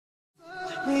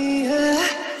What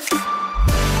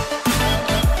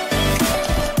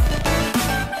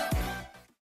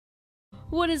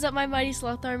is up, my mighty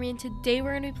sloth army, and today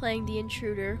we're going to be playing the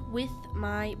Intruder with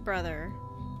my brother.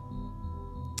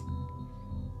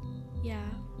 Yeah,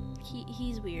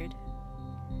 he's weird.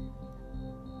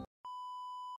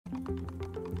 10, 9,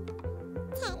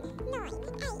 8,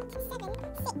 7,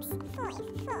 6, 5, 4,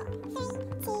 3,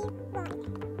 2, 1.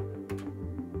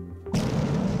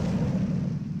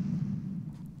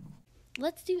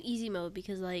 Let's do easy mode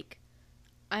because, like,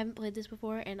 I haven't played this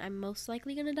before and I'm most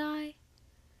likely gonna die.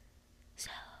 So,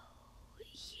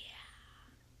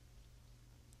 yeah.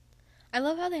 I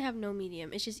love how they have no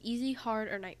medium. It's just easy, hard,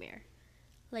 or nightmare.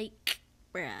 Like,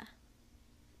 bruh.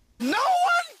 No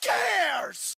one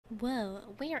cares!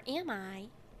 Whoa, where am I?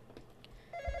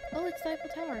 Oh, it's the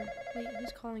Eiffel Tower. Wait,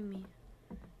 who's calling me?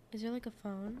 Is there like a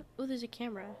phone? Oh, there's a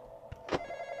camera.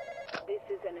 This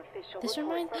is an official This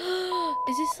report reminds. from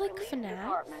Is this like Police FNAF?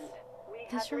 Department. We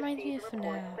This have reminds me of received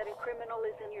reports FNAF. that a criminal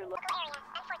is in your Area.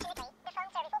 Unfortunately, the phone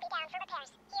service will be down for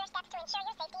repairs. Here are steps to ensure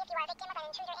your safety if you are a victim of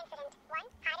an intruder incident. 1.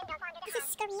 Hide and don't wander the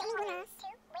house. 2.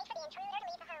 Wait for the intruder to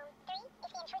leave the home. 3. If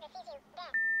the intruder sees you,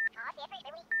 then. I hope you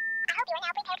are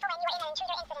now prepared for when you are in an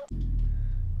intruder incident.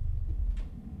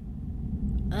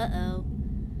 Uh-oh.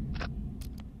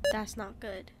 That's not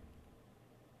good.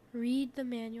 Read the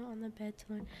manual on the bed to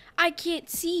learn. I can't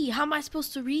see. How am I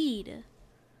supposed to read?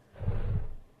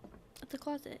 At the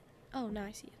closet. Oh, now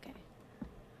I see. Okay.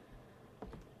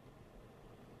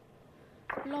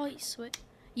 Light switch.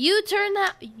 You turn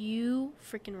that. You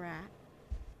freaking rat.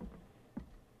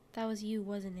 That was you,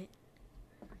 wasn't it?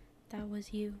 That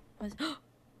was you. Was.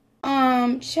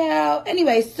 Child.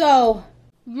 Anyway, so.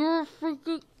 You're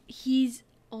freaking. He's.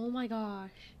 Oh my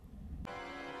gosh.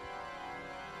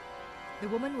 The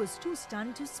woman was too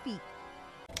stunned to speak.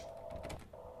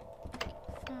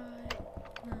 5,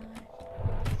 9.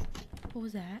 What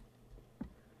was that?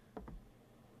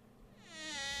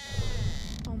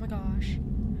 Oh my gosh.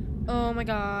 Oh my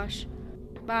gosh.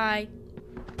 Bye.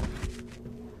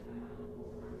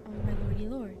 Oh my lordy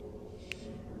lord.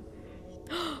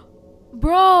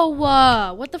 Bro,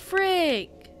 what the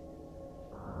frick?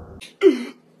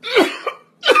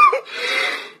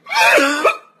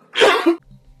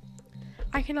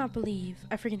 I cannot believe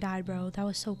I freaking died, bro. That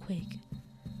was so quick.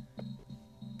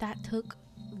 That took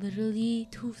literally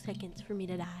 2 seconds for me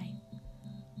to die.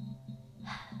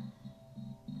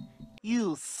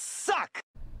 You suck!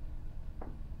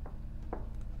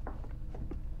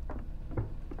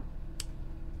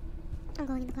 I'm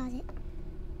going in the closet.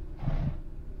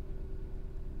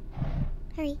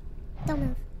 Hurry. Don't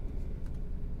move.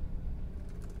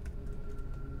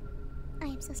 I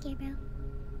am so scared, bro.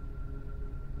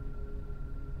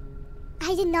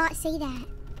 I did not say that.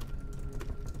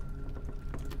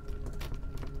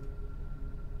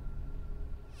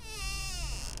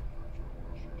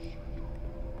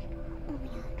 Oh my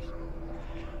gosh.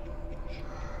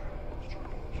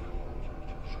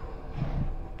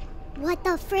 What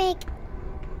the frick?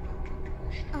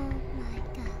 Oh my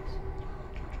gosh.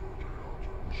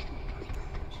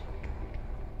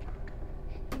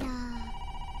 Nah.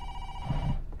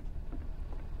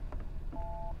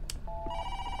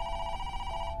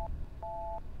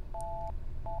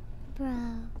 Bro.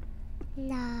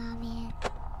 Nah, man.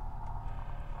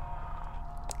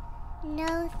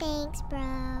 No thanks, bro.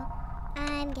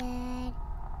 I'm good.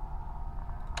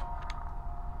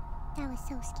 That was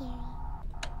so scary.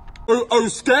 Oh,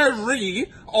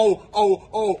 scary!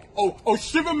 Oh,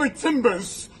 shiver my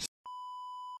timbers!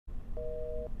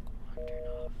 Turn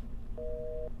off.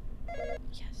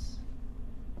 Yes.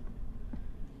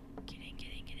 Get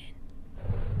in.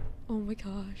 Oh my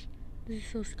gosh. This is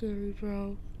so scary,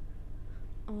 bro.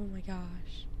 Oh my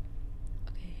gosh.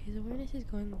 Okay, his awareness is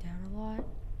going down a lot.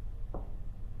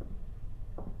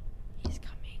 He's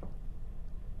coming.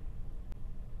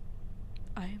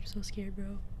 I am so scared,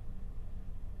 bro.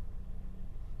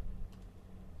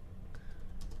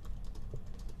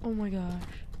 Oh my gosh.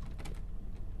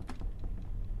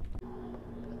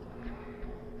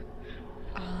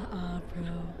 Bro.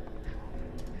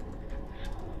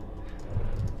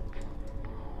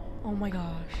 Oh my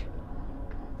gosh.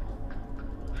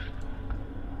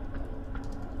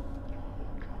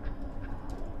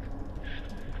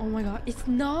 Oh my god, it's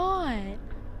not.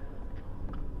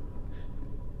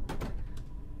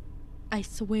 I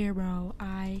swear, bro.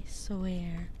 I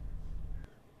swear.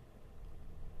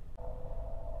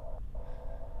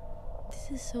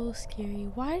 This is so scary.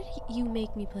 Why did you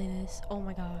make me play this? Oh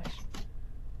my gosh.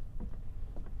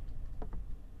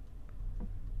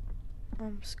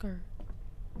 I'm scared.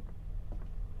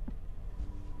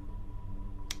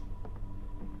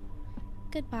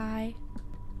 Goodbye.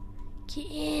 Get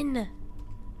in. Oh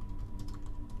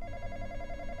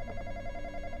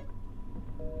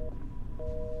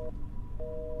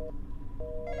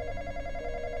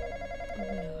my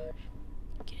gosh.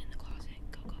 Get in the closet.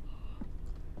 Go, go, go, go.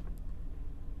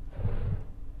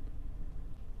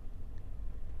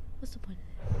 What's the point of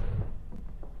this?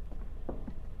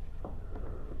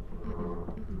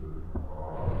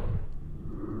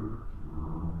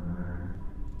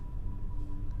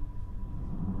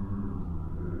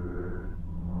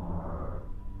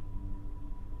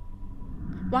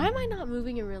 Why am I not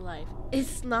moving in real life?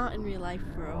 It's not in real life,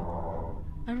 bro.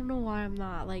 I don't know why I'm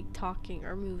not like talking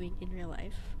or moving in real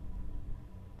life.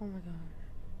 Oh my gosh.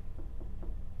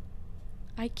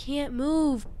 I can't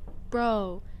move,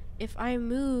 bro. If I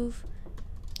move,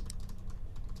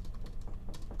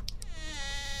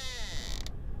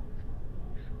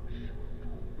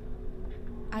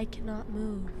 I cannot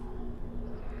move.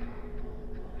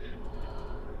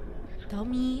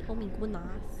 Dummy. Oh my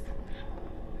goodness.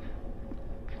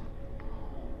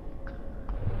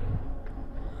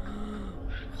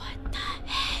 What the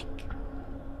heck?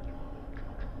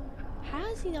 How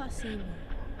has he not seen me?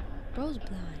 Bro's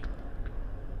blind.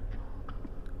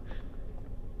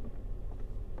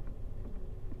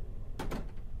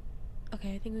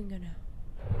 Okay, I think we can go now.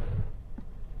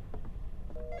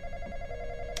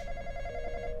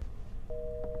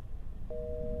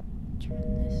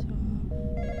 Turn this off.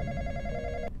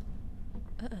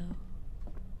 Uh-oh.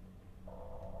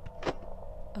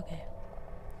 Okay.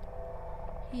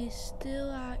 He's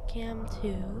still at cam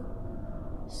 2.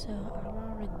 So I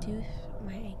want to reduce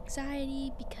my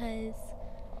anxiety because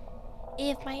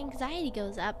if my anxiety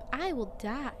goes up, I will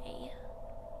die.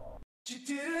 You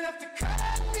didn't have to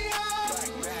cut me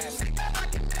off like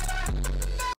that.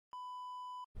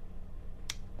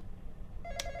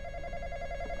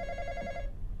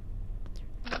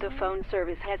 The phone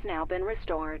service has now been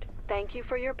restored. Thank you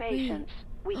for your patience.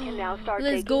 We can now start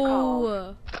Let's taking go.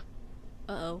 calls.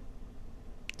 Uh-oh.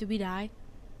 Did we die?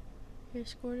 You're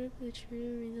escorted, but the intruder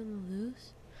remains on the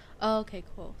loose. Oh, okay,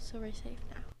 cool. So we're safe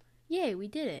now. Yay, we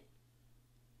did it.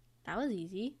 That was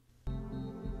easy.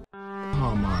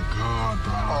 Oh my god,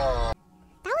 bro.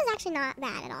 That was actually not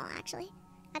bad at all, actually.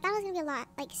 I thought it was gonna be a lot,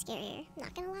 like, scarier.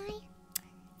 Not gonna lie.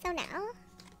 So now,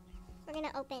 we're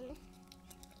gonna open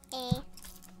a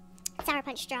Sour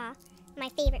Punch straw. My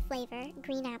favorite flavor,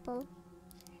 green apple.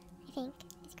 I think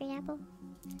it's green apple.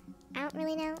 I don't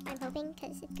really know. I'm hoping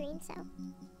because it's green, so.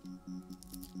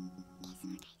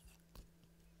 ASMR, guys.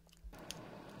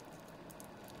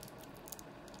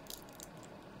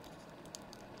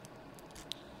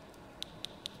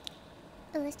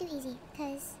 Oh, let's do easy,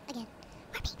 because, again,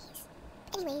 we're babies.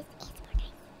 Anyways, ASMR,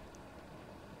 guys.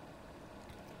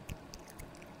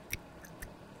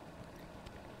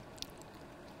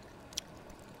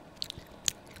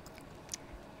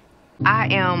 I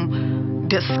am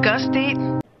disgusted.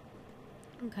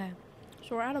 Okay.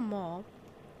 So we're at a mall.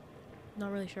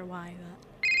 Not really sure why, but.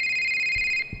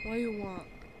 What do you want?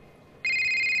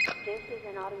 This is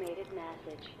an automated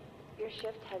message. Your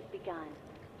shift has begun.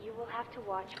 You will have to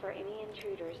watch for any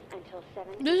intruders until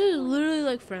 7 This is p.m. literally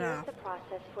like for Here's now. the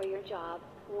process for your job.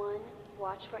 1.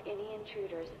 Watch for any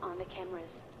intruders on the cameras.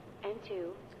 And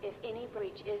 2. If any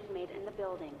breach is made in the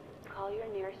building, call your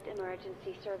nearest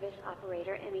emergency service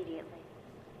operator immediately.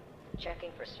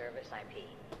 Checking for service IP.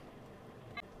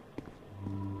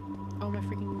 Oh my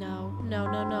freaking no. No,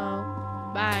 no, no.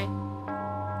 Bye.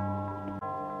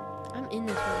 I'm in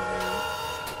this one already.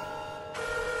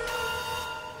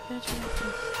 Gotta turn off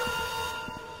this.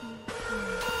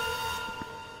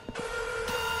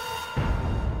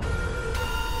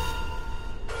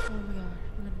 Oh my gosh,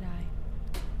 I'm gonna die.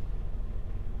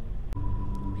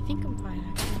 I think I'm fine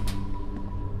actually. I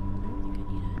don't think I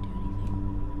need to do anything.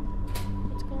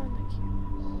 Let's go on next here.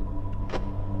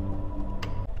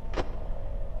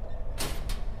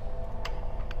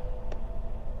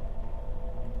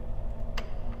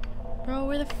 Bro,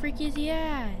 where the freak is he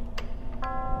at?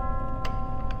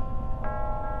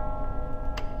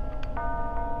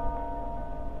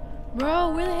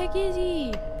 Bro, where the heck is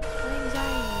he? My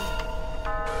anxiety.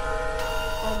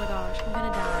 Oh my gosh, I'm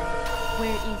gonna die.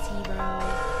 Where is he, bro?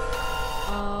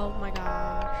 Oh my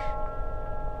gosh.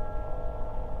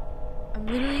 I'm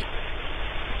literally...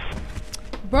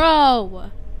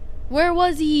 Bro! Where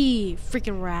was he?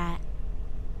 Freaking rat.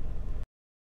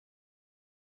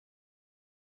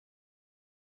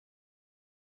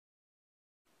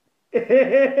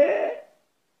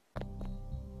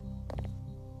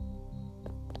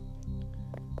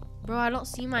 Bro, I don't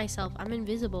see myself. I'm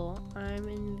invisible. I'm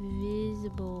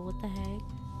invisible. What the heck?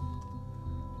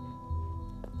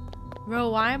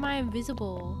 Bro, why am I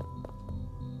invisible?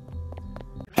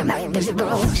 Am I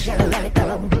invisible? Should I let it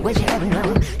go? Would you ever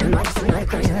know? Am I just another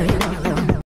person that you don't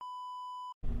know?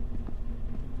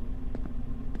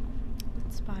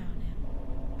 Let's spy on him.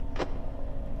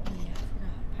 Oh yeah, I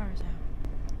forgot. Power's out.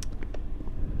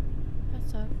 That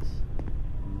sucks.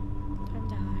 Time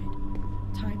to hide.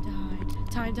 Time to hide.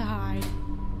 Time to hide.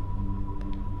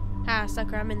 Ah,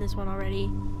 sucker, I'm in this one already.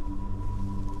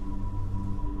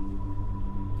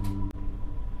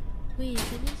 Wait,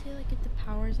 didn't it say like if the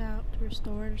power's out to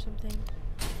restore it or something?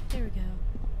 There we go.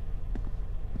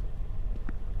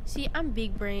 See, I'm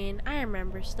big brain. I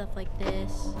remember stuff like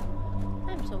this.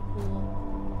 I'm so cool.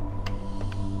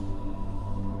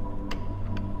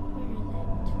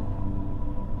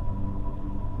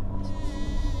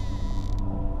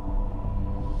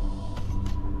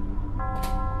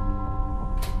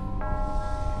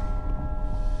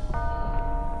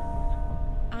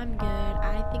 I'm good.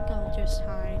 I think I'll just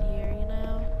hide here, you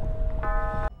know?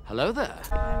 Hello there.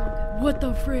 What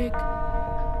the frick?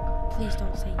 Please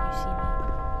don't say you see me.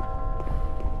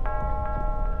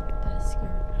 That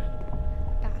scared me.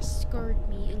 That scared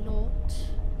me a lot.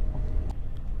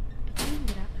 I think we can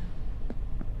get out now.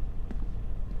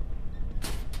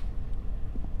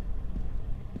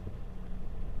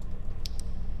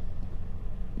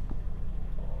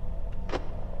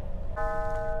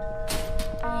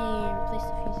 Yeah, replace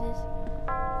the fuses.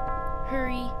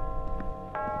 Hurry.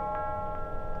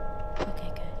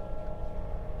 Okay, good.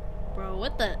 Bro,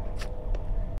 what the?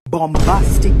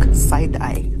 Bombastic side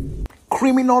eye.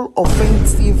 Criminal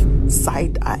offensive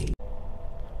side eye.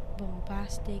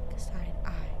 Bombastic side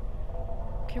eye.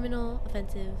 Criminal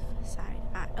offensive side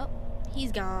eye. Oh,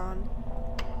 he's gone.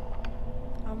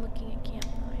 I'm looking at Camp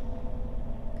 9.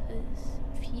 Because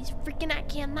if he's freaking at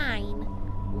Camp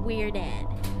 9, we're dead.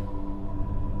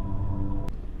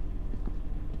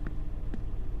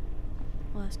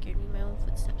 Well, that scared me. My own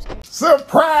footsteps scared me.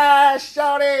 Surprise,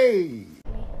 shawty!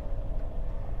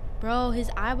 Bro, his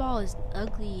eyeball is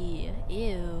ugly.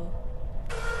 Ew.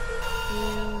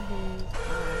 Ew, his eye.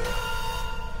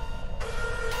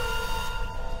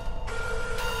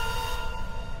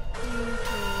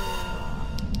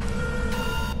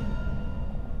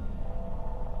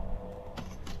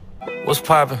 What's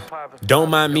poppin'? Don't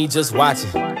mind me just watching.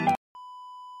 Is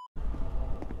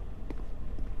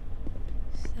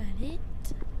that it?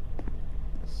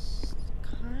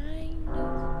 Kind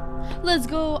of. Let's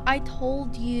go. I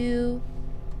told you.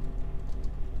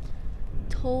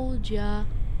 Told ya.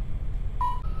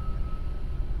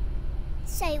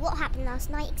 So, what happened last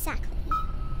night exactly?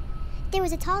 There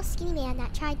was a tall, skinny man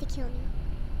that tried to kill me.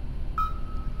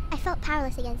 I felt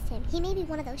powerless against him. He may be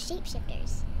one of those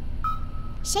shapeshifters.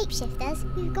 Shapeshifters?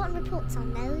 We've gotten reports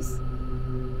on those.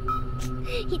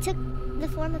 He took the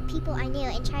form of people I knew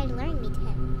and tried luring me to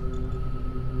him.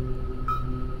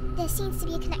 There seems to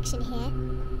be a connection here.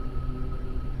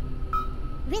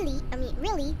 Really?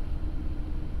 Really?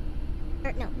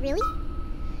 A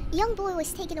young boy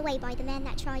was taken away by the man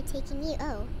that tried taking you.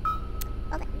 Oh.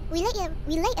 Well, then,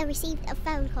 we later received a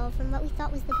phone call from what we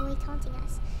thought was the boy taunting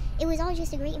us. It was all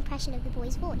just a great impression of the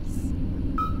boy's voice.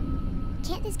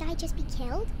 Can't this guy just be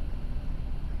killed?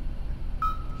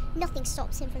 Nothing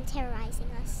stops him from terrorizing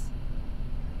us.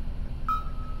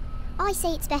 I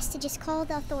say it's best to just call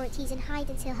the authorities and hide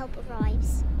until help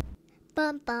arrives.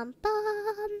 Bum bum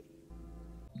bum.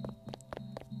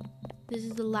 This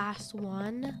is the last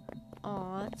one.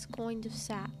 Aw, it's kind of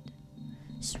sad.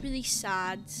 It's really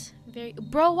sad. Very.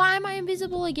 Bro, why am I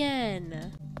invisible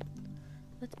again?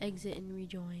 Let's exit and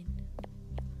rejoin.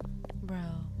 Bro.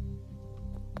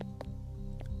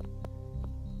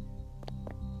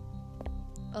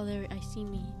 Oh, there. I see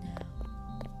me now.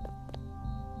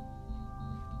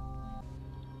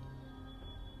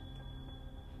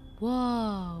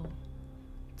 Whoa.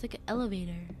 It's like an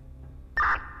elevator.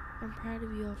 I'm proud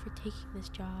of you all for taking this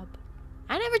job.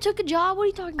 I never took a job. What are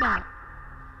you talking about?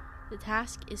 The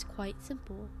task is quite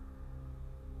simple.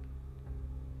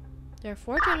 There are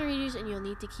 4 generators and you'll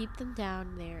need to keep them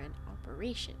down there in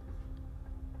operation.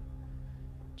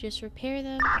 Just repair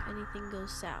them if anything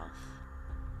goes south.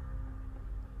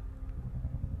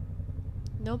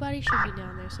 Nobody should be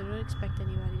down there, so don't expect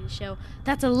anybody to show.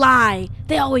 That's a lie!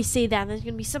 They always say that. There's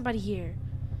gonna be somebody here.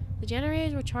 The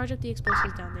generators will charge up the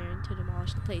explosives down there and to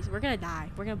demolish the place. We're gonna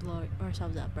die. We're gonna blow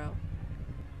ourselves up, bro.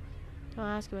 Don't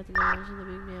ask about the knowledge of the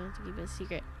big man to keep it a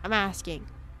secret. I'm asking.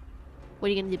 What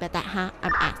are you gonna do about that, huh?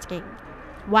 I'm asking.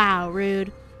 Wow,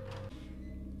 rude.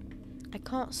 I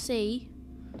can't see.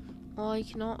 Oh, you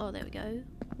cannot. Oh, there we go.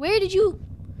 Where did you?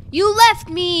 You left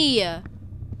me!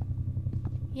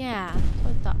 Yeah, that's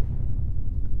what I thought.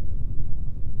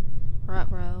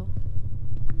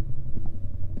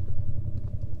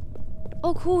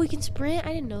 Oh, cool. We can sprint.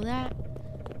 I didn't know that.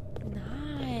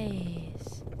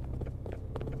 Nice.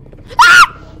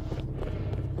 Ah!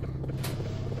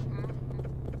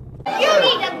 You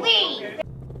need to leave.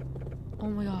 Oh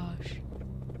my gosh.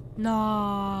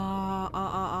 Nah.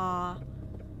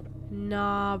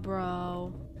 Nah,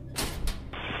 bro.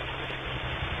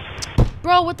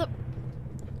 Bro, what the?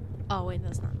 Oh, wait,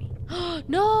 that's not me.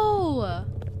 No!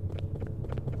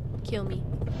 Kill me.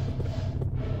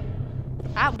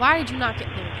 Why did you not get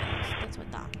there? That's what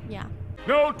I thought. Yeah.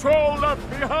 No troll left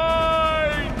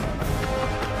behind!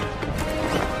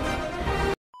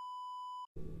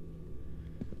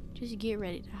 Just get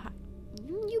ready to hide.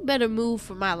 You better move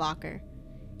from my locker.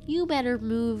 You better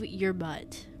move your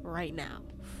butt right now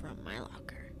from my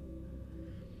locker.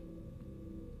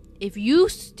 If you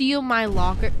steal my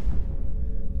locker...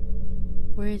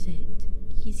 Where is it?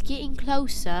 He's getting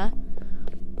closer.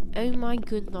 Oh my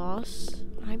goodness.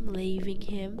 I'm leaving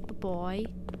him. Bye-bye.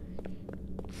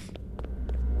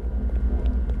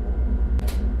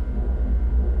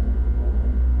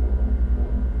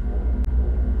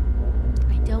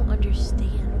 I don't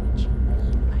understand what you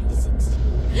mean by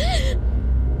 16.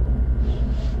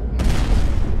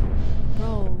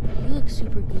 Bro, you look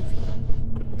super goofy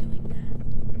doing that.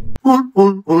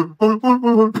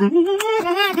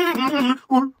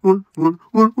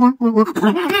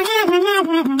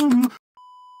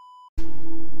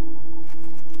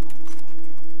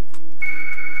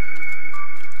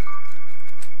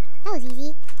 That was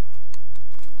easy.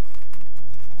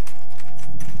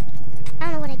 I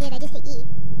don't know what I did. I just hit E.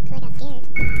 Because I got scared.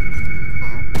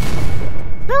 Uh-oh.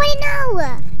 Bro, I didn't know!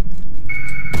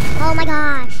 Oh my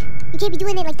gosh. You can't be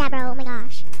doing it like that, bro. Oh my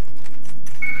gosh.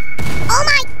 Oh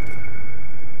my...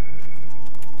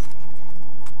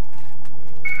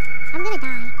 I'm gonna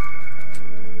die.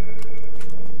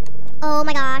 Oh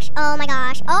my gosh. Oh my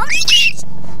gosh. Oh my gosh!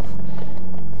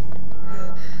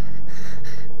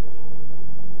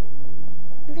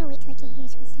 I'm gonna wait till I can't hear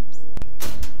his footsteps.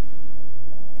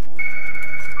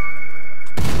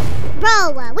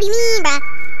 Bro, what do you mean, bruh?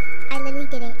 I literally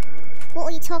did it. What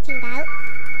are you talking about?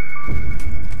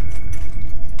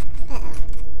 Uh-oh.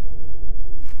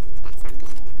 That's not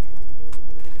good.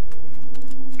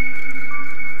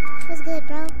 It was good,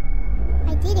 bro.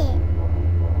 I did it.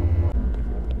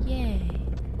 Yay.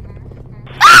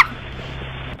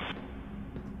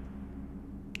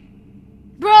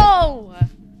 Bro!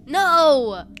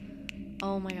 No!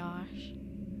 Oh my gosh.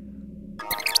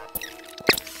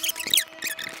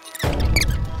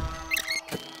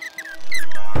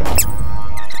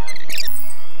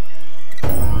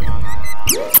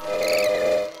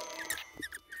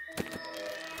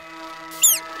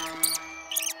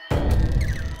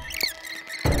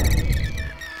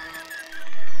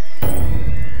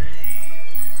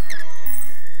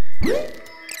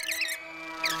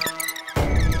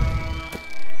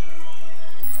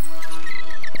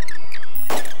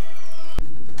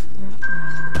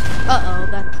 Uh-oh,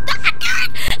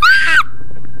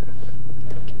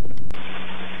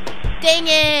 dang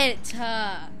it!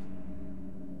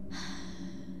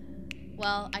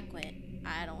 Well, I quit.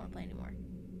 I don't want to play anymore.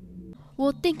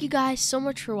 Well, thank you guys so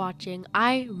much for watching.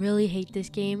 I really hate this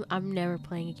game. I'm never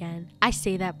playing again. I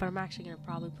say that, but I'm actually going to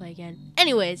probably play again.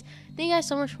 Anyways, thank you guys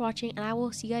so much for watching, and I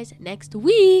will see you guys next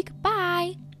week.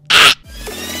 Bye!